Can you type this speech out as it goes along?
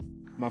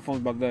My phone's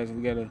about that, so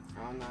we gotta.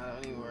 I'm not.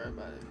 Don't even worry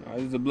about it.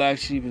 This is the Black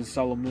Sheep and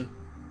Solomon.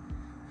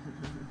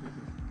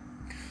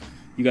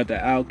 You got the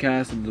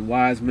Outcast and the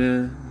Wise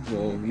Man.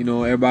 So you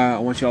know, everybody. I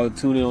want y'all to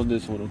tune in on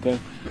this one, okay?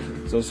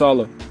 So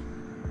Solo.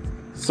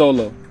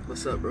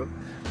 What's up, bro?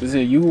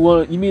 Listen, you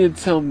mean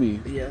to tell me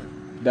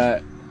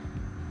that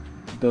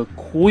the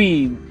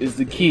queen is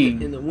the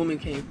king, and the woman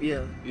came,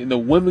 and the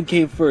women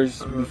came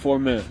first before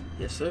men?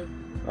 Yes, sir.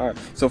 All right.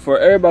 So for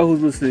everybody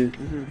who's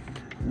listening,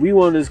 we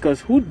want to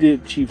discuss who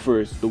did cheat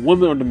first, the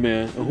woman or the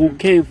man, and who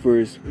came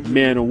first,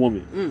 man or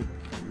woman.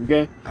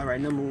 Okay. All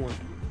right. Number one,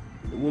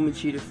 the woman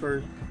cheated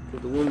first,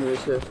 but the woman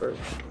was here first.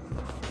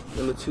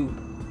 Number two,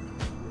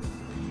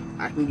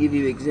 I can give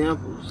you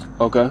examples.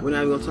 Okay. We're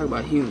not even gonna talk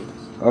about humans.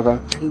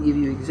 Okay. I can give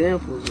you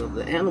examples of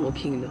the animal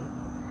kingdom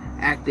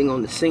acting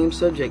on the same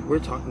subject we're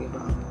talking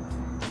about. You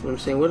know what I'm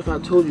saying? What if I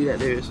told you that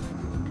there's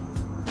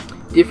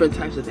different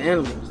types of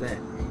animals that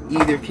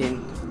either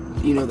can,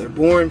 you know, they're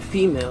born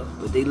female,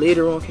 but they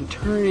later on can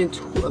turn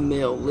into a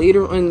male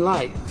later in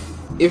life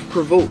if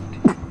provoked,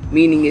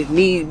 meaning if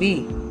need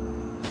be,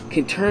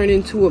 can turn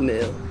into a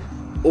male,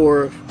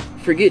 or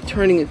forget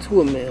turning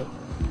into a male,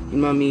 you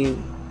know what I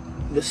mean?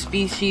 The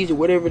species or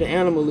whatever the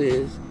animal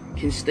is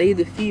can stay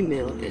the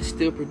female and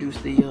still produce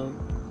the young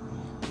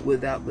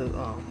without the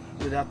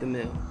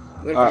male.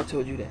 What if I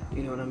told you that?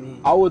 You know what I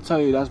mean? I would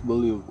tell you that's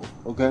believable.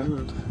 Okay.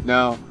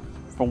 Now,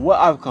 from what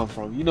I've come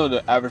from, you know,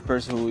 the average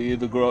person who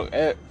either grow.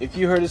 If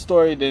you heard the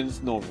story, then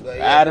it's normal.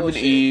 Adam and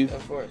Eve.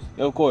 Of course.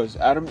 Of course,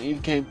 Adam and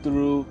Eve came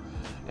through,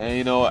 and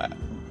you know,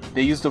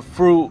 they used the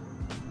fruit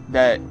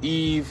that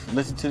Eve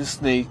listened to the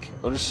snake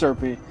or the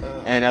serpent,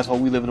 and that's why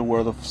we live in a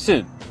world of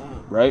sin,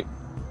 right?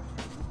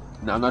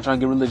 Now, I'm not trying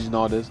to get religion and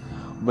all this,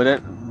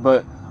 but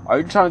are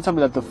you trying to tell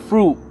me that the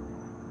fruit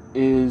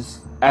is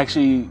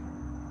actually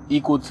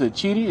equal to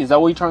cheating? Is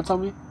that what you're trying to tell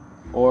me?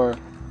 Or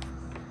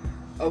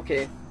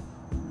okay,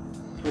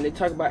 when they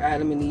talk about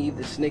Adam and Eve,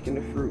 the snake and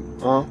the fruit,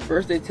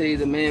 first they tell you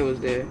the man was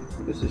there,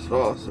 which is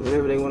false, or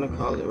whatever they want to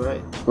call it,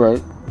 right?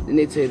 Right. Then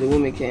they tell you the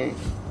woman came.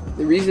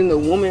 The reason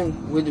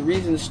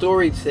the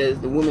story says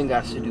the woman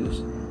got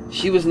seduced,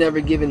 she was never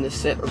given the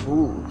set of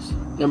rules.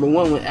 Number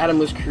one, when Adam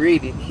was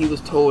created, he was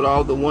told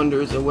all the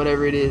wonders or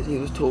whatever it is. He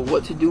was told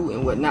what to do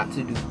and what not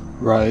to do.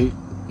 Right.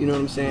 You know what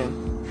I'm saying?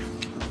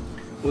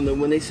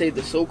 When they say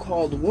the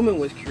so-called woman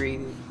was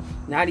created,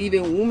 not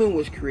even woman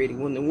was created.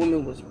 When the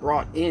woman was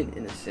brought in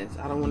a sense.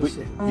 I don't want to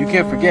say. You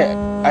can't forget.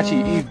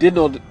 Actually, Eve did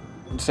know the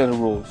set of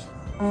rules.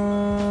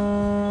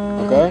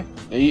 Okay.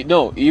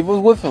 No, Eve was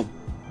with him.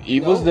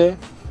 Eve was there.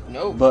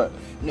 No. But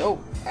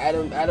no.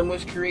 Adam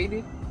was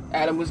created.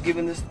 Adam was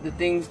given the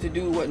things to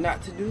do, what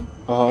not to do.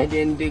 And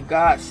then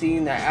God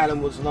seen that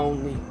Adam was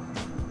lonely.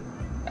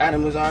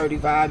 Adam was already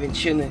vibing,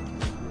 chilling.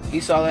 He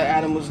saw that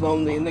Adam was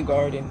lonely in the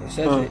garden. It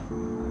says it.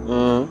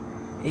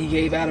 He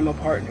gave Adam a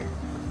partner.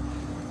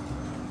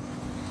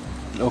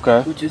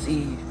 Okay. Which is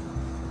Eve.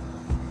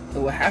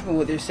 And what happened,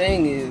 what they're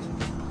saying is,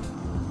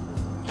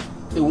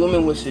 the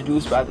woman was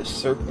seduced by the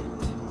serpent.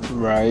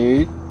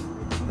 Right.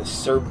 The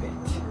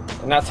serpent.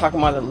 I'm not talking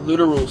about a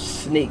literal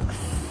snake.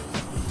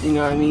 You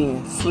know what I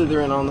mean?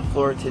 Slithering on the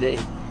floor today.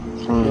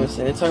 You know what I'm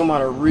saying? They're talking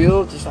about a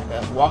real, just like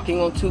a walking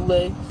on two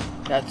legs,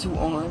 got two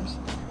arms,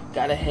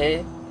 got a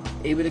head,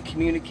 able to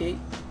communicate.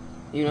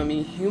 You know what I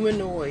mean?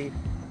 Humanoid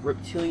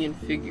reptilian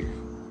figure.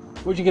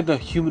 Where'd you get the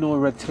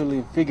humanoid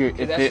reptilian figure?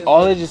 If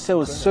all they just said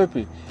was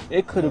serpent,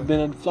 it could have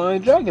been a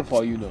flying dragon for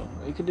all you know.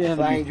 It could have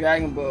flying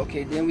dragon, but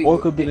okay, then we. Or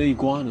it could be an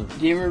iguana.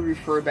 Then we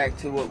refer back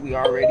to what we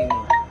already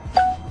know.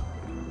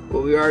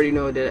 Well, we already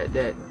know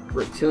that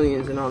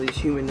reptilians and all these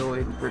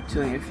humanoid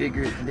reptilian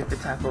figures,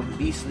 different type of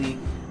beastly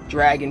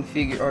dragon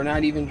figure, or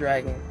not even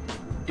dragon,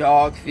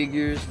 dog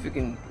figures,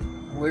 freaking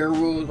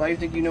werewolves. Why do you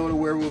think you know what a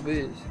werewolf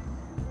is?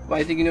 Why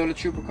do you think you know what a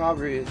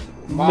chupacabra is?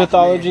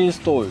 Mythology and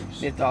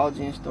stories.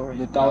 Mythology and stories.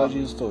 Mythology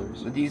and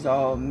stories. But these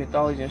all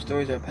mythology and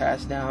stories are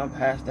passed down,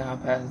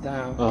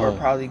 or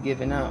probably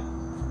given out.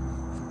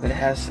 But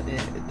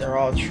they're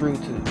all true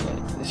to it.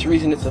 It's the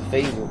reason it's a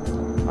fable.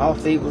 All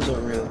fables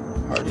are real.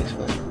 Hard to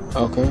explain.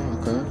 Okay,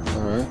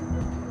 alright.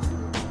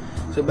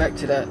 So back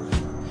to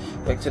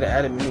the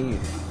Adam and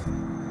Eve.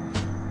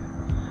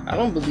 I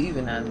don't believe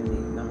in Adam and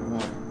Eve, number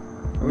one.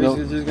 Or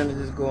is it just gonna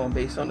go on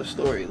based on the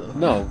story though?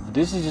 No,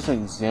 this is just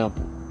an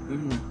example.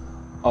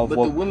 But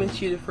the woman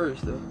cheated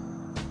first though.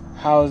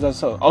 How is that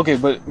so? Okay,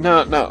 but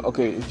no,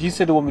 okay, if you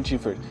said the woman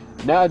cheated first,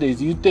 nowadays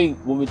do you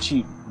think women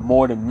cheat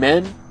more than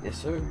men? Yes,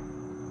 sir.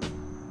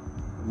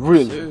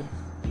 Really? Yes, sir.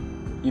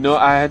 You know,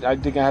 I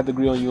think I had to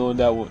agree on you on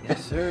that one.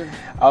 Yes, sir.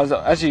 I was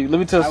actually, let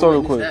me tell a story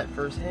real quick. I witnessed that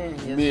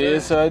firsthand. Yes,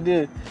 yes, sir, I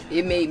did.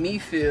 It made me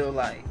feel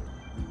like,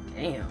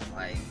 damn,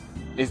 like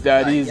it's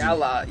that easy.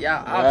 Y'all out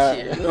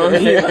here. You know what I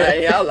mean?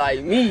 Like, y'all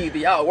like me.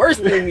 Y'all worse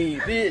than me.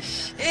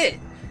 This shit.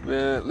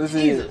 Man,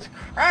 listen. Jesus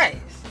Christ.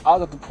 I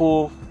was at the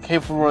pool, came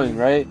from running,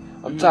 right?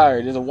 I'm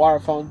tired. There's a water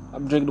fountain.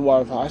 I'm drinking the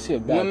water fountain. I see a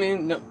back.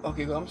 Women, no,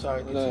 okay, go. I'm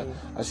sorry.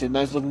 I see a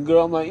nice looking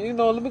girl. I'm like,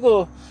 let me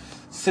go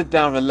sit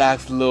down,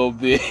 relax a little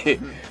bit.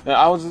 And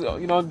I was,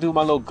 do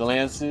my little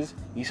glances.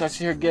 You start to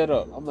see her get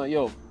up. I'm like,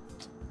 yo,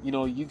 you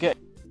know, you get